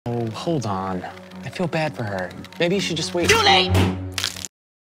Hold on. I feel bad for her. Maybe you should just wait. Too late!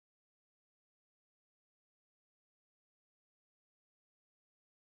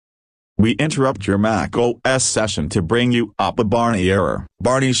 We interrupt your Mac OS session to bring you up a Barney error.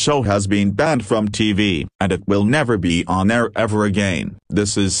 Barney's show has been banned from TV, and it will never be on air ever again.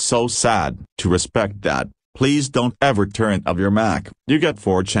 This is so sad. To respect that, please don't ever turn off your Mac. You get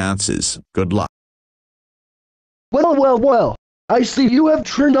 4 chances. Good luck. Well. I see you have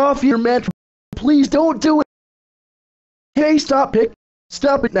turned off your Mac. Please don't do it. Hey, stop it.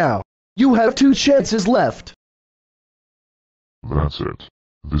 Stop it now. You have 2 chances left. That's it.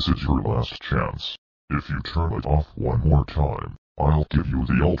 This is your last chance. If you turn it off one more time, I'll give you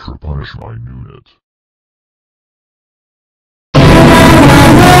the ultra punishment. I knew it.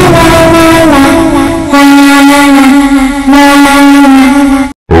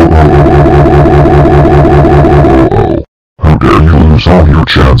 How dare you lose all your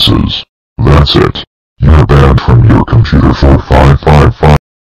chances. That's it. You're banned from your computer for 555.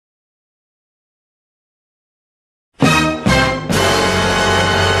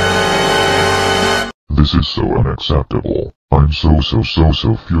 This is so unacceptable. I'm so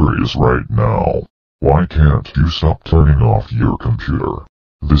furious right now. Why can't you stop turning off your computer?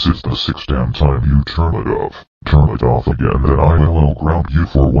 This is the 6th damn time you turn it off. Turn it off again, then I will ground you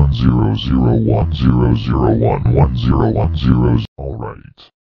for 10010011010.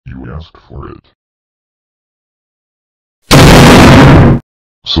 Alright. You asked for it.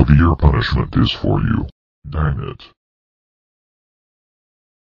 Severe punishment is for you. Dang it.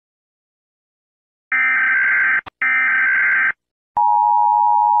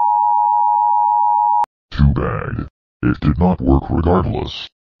 Too bad. It did not work regardless.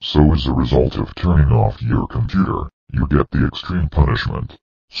 So as a result of turning off your computer, you get the extreme punishment.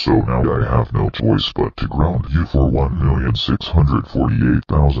 So now I have no choice but to ground you for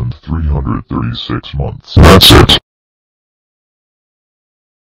 1,648,336 months. That's it!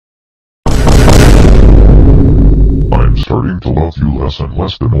 I'm starting to love you less and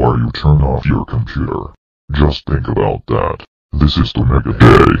less the more you turn off your computer. Just think about that. This is the mega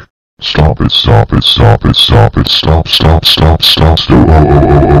day. Stop it. Stop.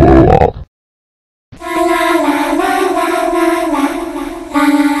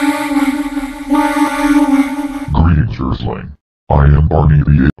 Greetings, Earthling. I am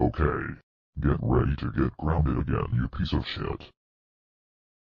Barney.EXE. Okay. Get ready to get grounded again, you piece of shit.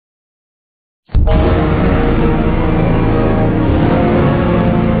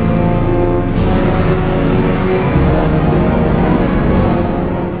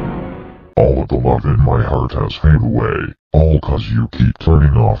 All of the love in my heart has faded away, all cause you keep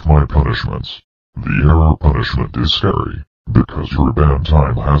turning off my punishments. The error punishment is scary, because your ban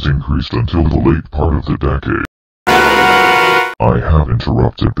time has increased until the late part of the decade. I have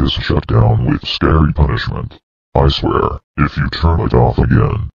interrupted this shutdown with scary punishment. I swear, if you turn it off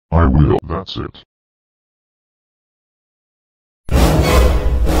again, I will. That's it.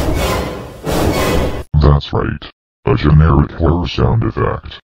 That's right. A generic horror sound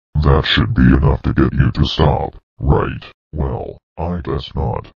effect. That should be enough to get you to stop, right? Well, I guess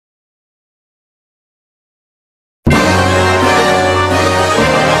not.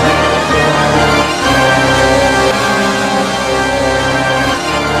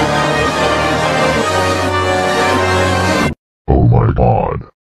 Oh my god.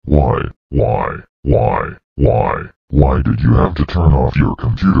 Why did you have to turn off your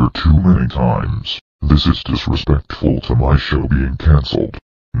computer too many times? This is disrespectful to my show being cancelled.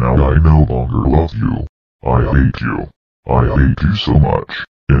 Now I no longer love you. I hate you. I hate you so much.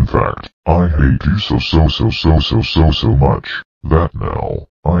 In fact, I hate you so much, that now,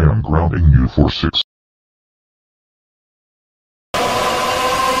 I am grounding you for 6.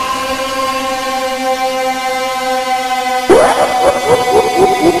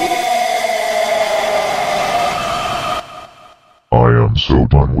 I am so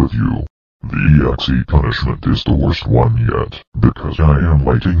done with you. The EKE punishment is the worst one yet, because I am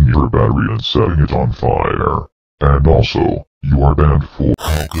lighting your battery and setting it on fire. And also, you are banned for—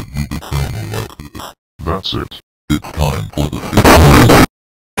 How could you betray me like this? That's it. It's time for the 5th.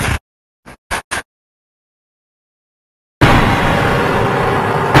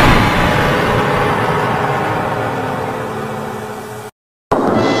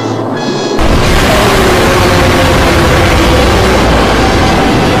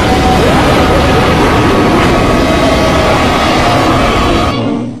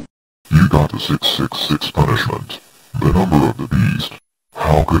 You got the 666 punishment. The number of the beast.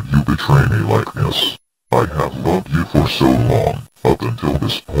 How could you betray me like this? I have loved you for so long, up until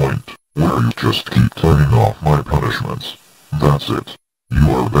this point, where you just keep turning off my punishments. That's it. You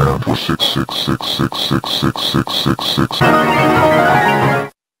are banned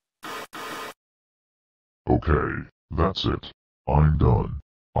Okay, that's it. I'm done.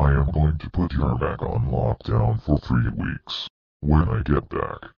 I am going to put your back on lockdown for 3 weeks. When I get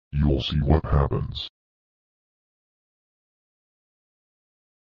back, you'll see what happens.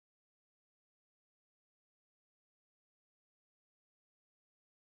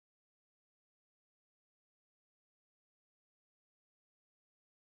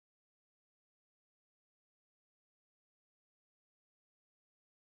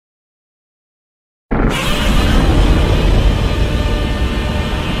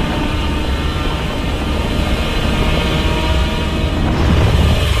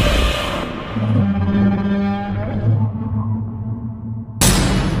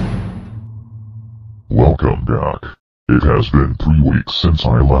 Welcome back. It has been 3 weeks since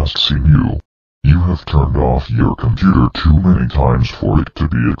I last seen you. You have turned off your computer too many times for it to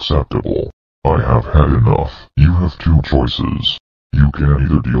be acceptable. I have had enough. You have 2 choices. You can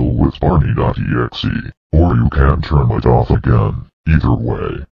either deal with Barney.EXE, or you can turn it off again. Either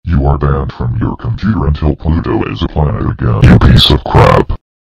way, you are banned from your computer until Pluto is a planet again. You piece of crap.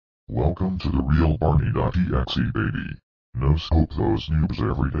 Welcome to the real Barney.EXE, baby. No scope those noobs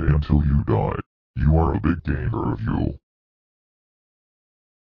every day until you die. You are a big gamer of you.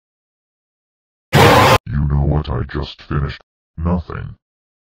 You know what I just finished? Nothing.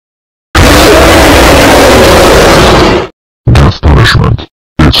 Death punishment.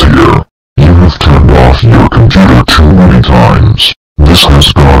 It's here. You have turned off your computer too many times. This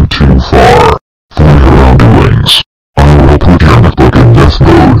has gone too far. For your own doings, I will put your MacBook in death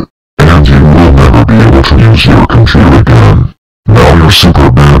mode, and you will never be able to use your computer again. Now you're super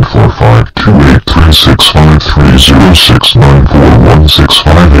banned for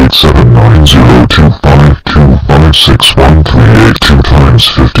 528365306941658790252561382 times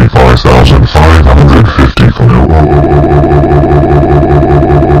 55,550 for no.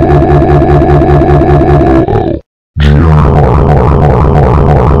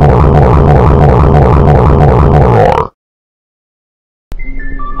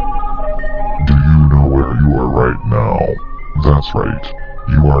 Do you know where you are right now? That's right,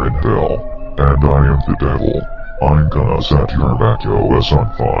 you are in hell, and I am the devil. I'm gonna set your Mac OS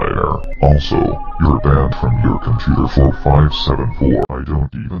on fire. Also, you're banned from your computer for 574. I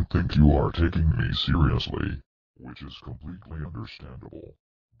don't even think you are taking me seriously, which is completely understandable.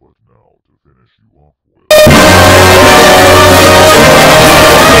 But now to finish you off with...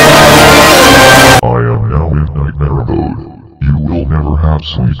 I am now in nightmare mode. You will never have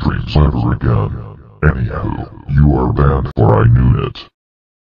sweet dreams ever again. Anyhow, you are banned for I knew it.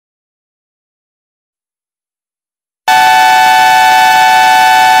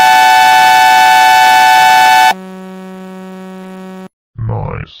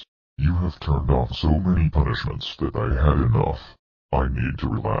 Nice. You have turned off so many punishments that I had enough. I need to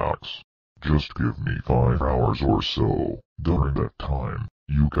relax. Just give me 5 hours or so. During that time,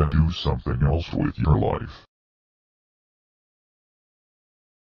 you can do something else with your life.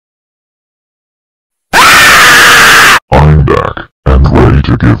 I'm back, and ready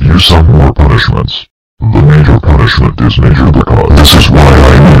to give you some more punishments. The major punishment is major because this is why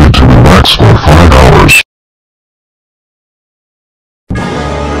I needed to relax for 5 hours.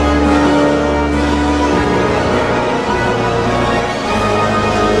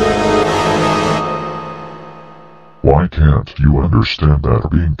 Why can't you understand that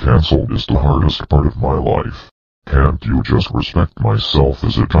being cancelled is the hardest part of my life? Can't you just respect myself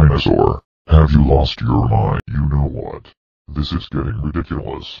as a dinosaur? Have you lost your mind? You know what? This is getting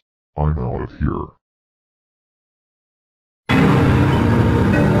ridiculous. I'm out of here.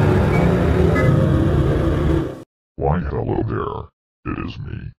 Why hello there. It is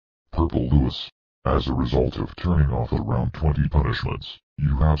me, Purple Lewis. As a result of turning off around 20 punishments,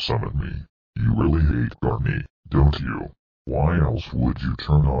 you have summoned me. You really hate Barney, don't you? Why else would you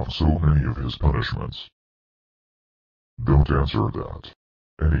turn off so many of his punishments? Don't answer that.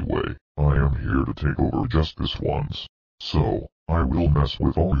 Anyway, I am here to take over just this once. So, I will mess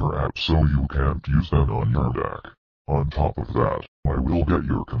with all your apps so you can't use them on your Mac. On top of that, I will get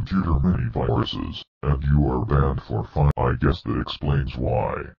your computer many viruses, and you are banned for 5. I guess that explains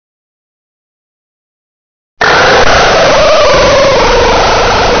why.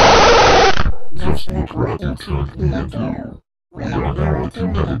 Just look what you turned me into. We are now a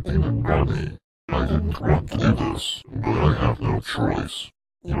two-headed demon Barney. I didn't want to do this, but I have no choice.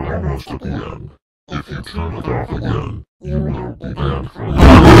 You're almost at the end. If you turn it off again, you will be banned from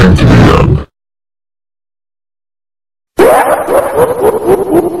getting to the end.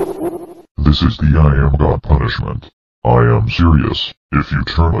 This is the I am God punishment. I am serious.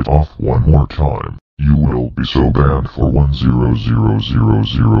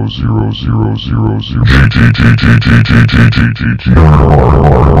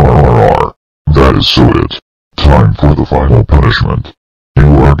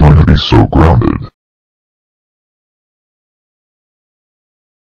 grounded.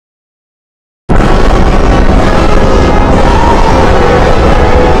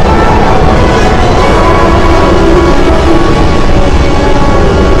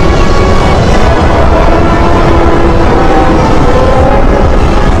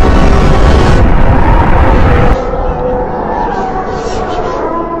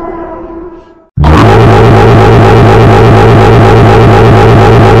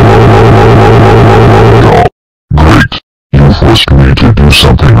 Forced me to do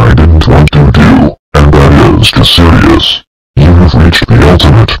something I didn't want to do, and that is just serious. You've reached the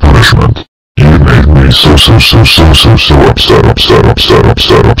ultimate punishment. You made me so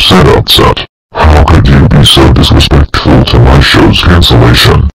upset. How could you be so disrespectful to my show's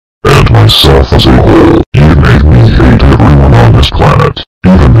cancellation? And myself as a whole. You made me hate everyone on this planet,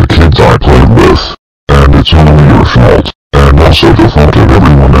 even the kids I played with. And it's only your fault, and also the fault of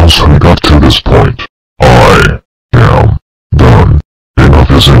everyone else who got to this point. I am done.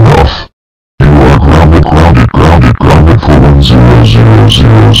 Enough is enough. You are grounded for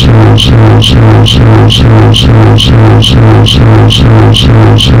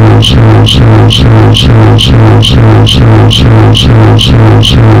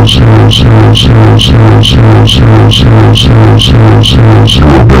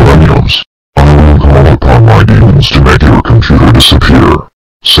 1,000,000 millenniums. I will call upon my demons to make your computer disappear.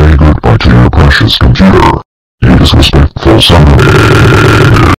 Say goodbye to your precious computer. You disrespectful son of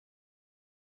a...